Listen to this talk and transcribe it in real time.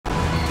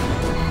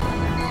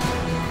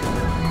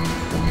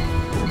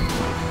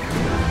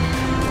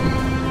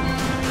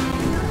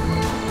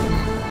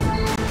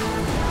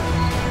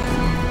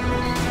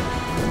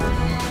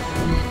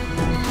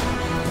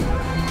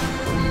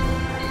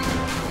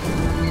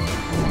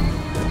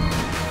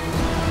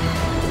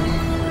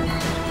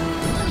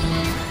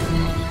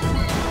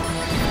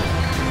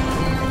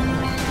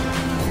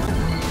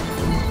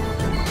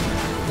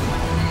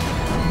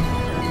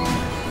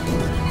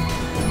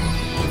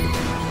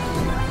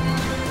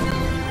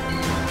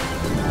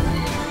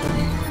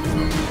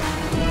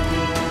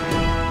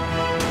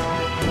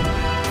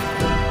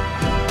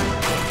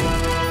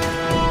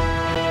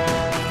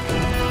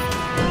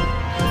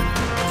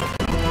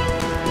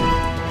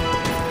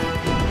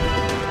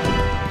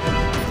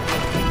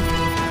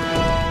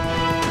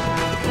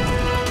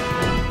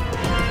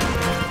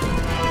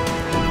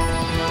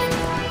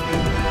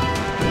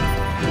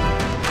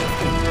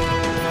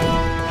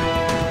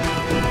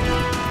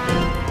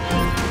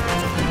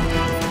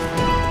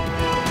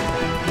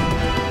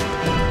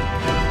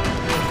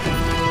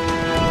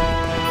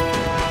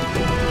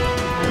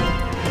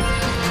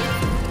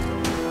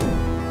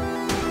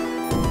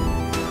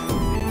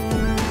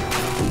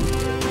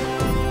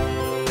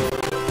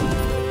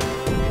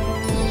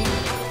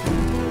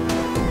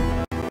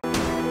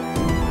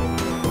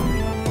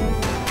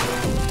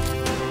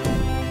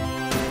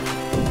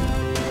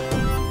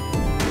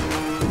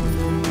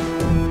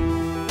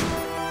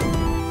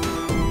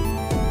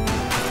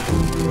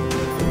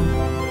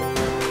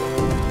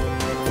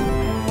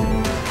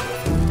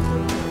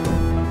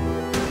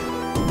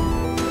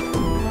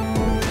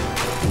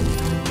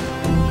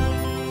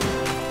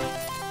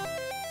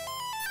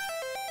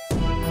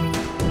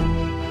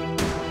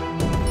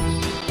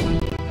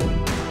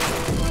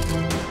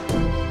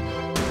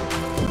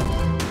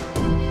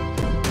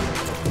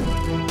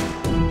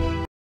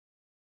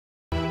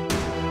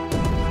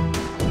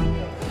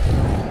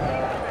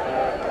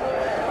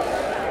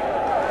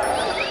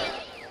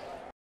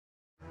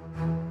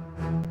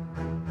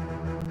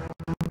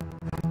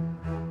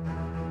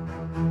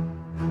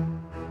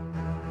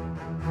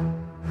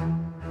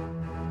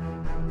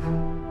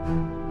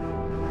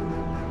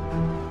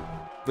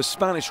The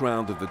Spanish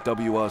round of the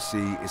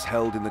WRC is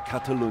held in the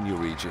Catalonia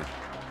region.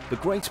 The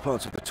great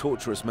part of the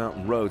tortuous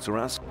mountain roads are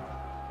asked.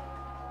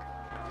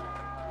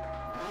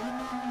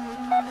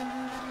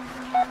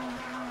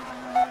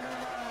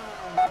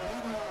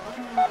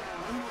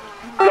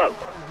 Go.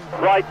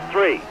 Right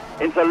 3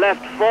 into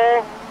left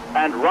 4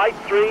 and right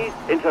 3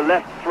 into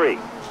left 3.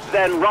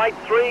 Then right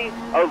 3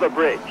 over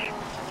bridge.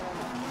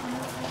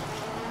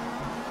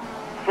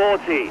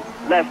 40,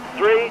 left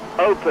 3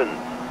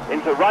 opens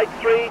into right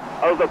 3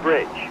 over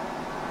bridge.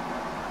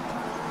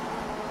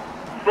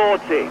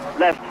 40,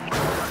 left.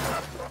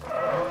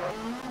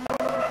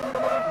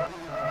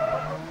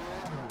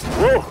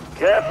 Whoa,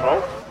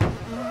 careful.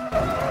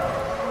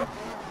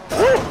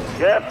 Whoa,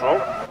 careful.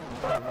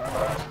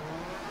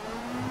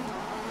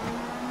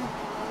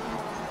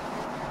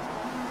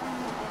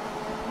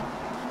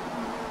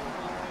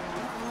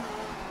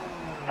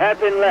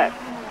 Hairpin left,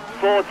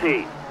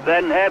 40,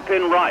 then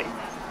hairpin right.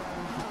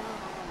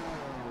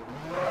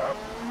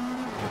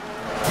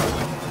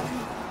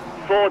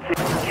 40,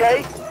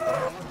 okay?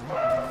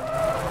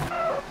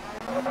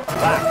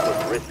 That was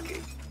risky.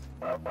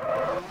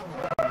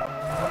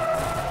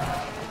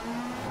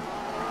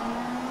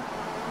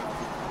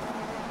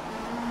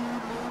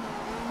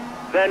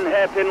 Then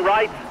hairpin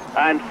right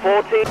and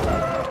 40.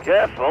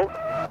 Careful.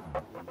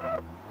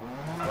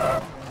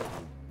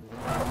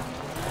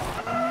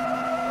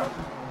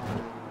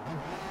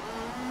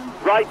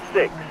 Right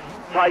 6,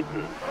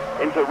 tightens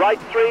into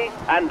right 3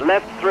 and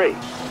left 3.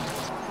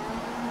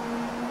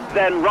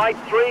 Then right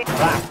 3,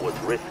 that was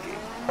risky.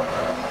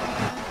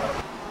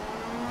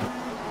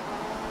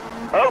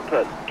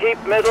 Open, keep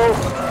middle.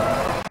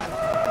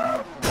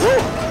 Whoa,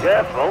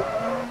 careful.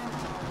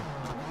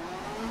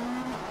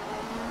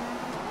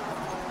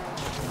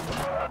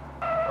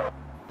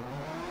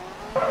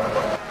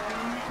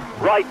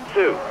 Right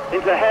 2,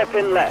 into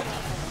hairpin left.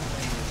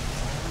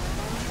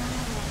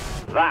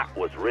 That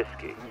was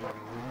risky.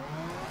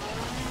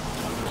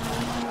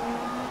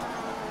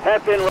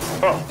 Hairpin right.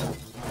 Oh.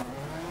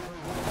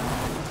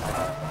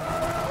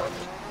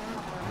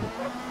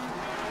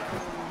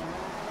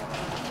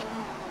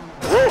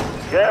 Whoa,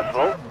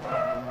 careful.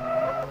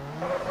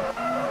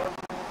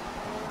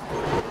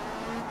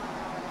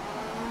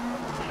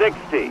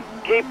 $60,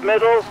 keep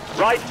middle,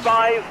 right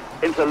 5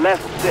 into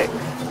left 6.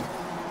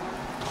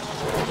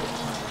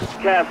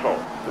 Careful,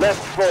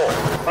 left 4.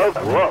 Oh,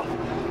 whoa.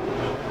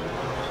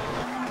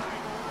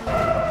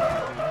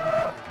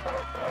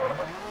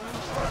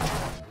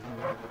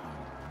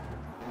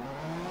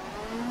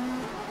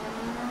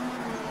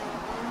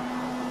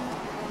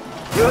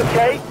 You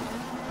okay?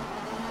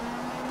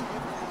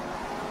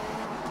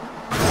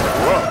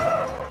 Whoa.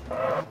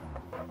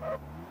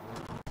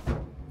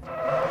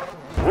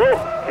 Whoa,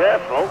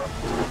 careful.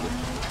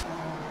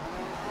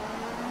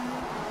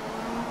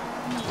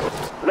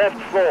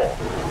 Left 4,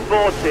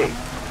 40.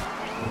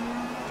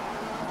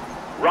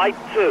 Right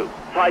 2,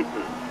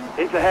 tightens.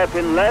 Into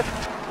hairpin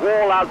left,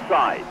 wall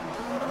outside.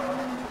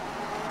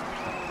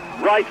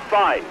 Right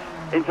 5,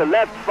 into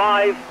left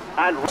 5,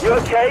 and you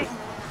okay?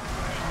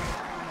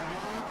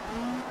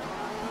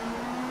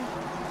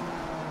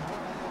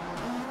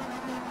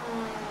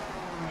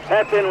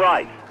 Hairpin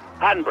right,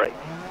 handbrake.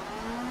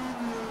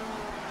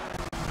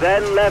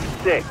 Then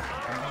left 6,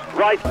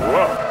 right,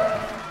 whoa.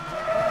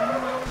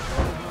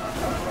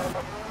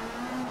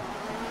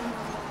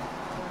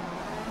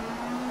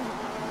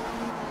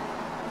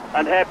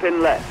 And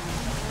hairpin left.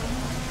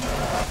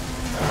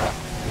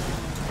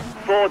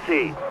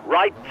 40,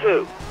 right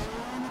 2.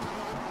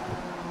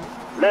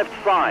 Left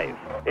 5,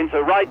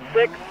 into right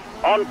 6,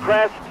 on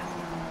crest.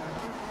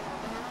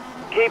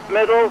 Keep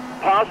middle,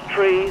 past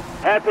tree,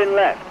 hairpin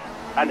left.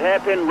 And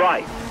hairpin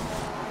right.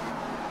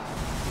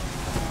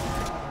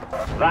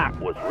 That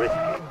was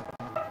risky.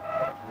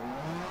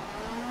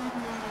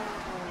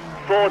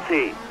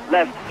 40,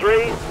 left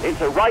 3,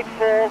 into right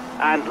 4,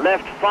 and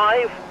left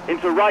 5,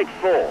 into right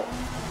 4.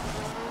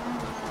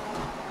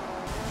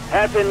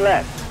 Hairpin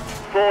left,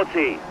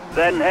 40,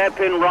 then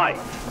hairpin right.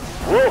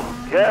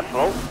 Whoa,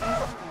 careful.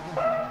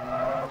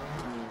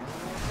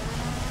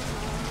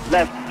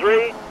 Left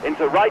 3,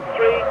 into right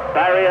 3,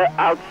 barrier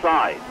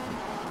outside.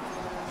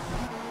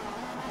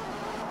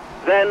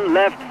 Then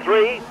left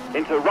 3,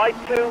 into right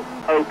 2,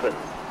 opens.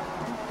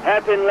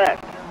 Hairpin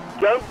left,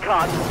 don't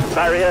cut,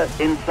 barrier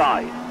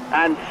inside.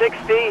 And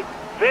 60,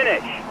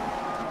 finish.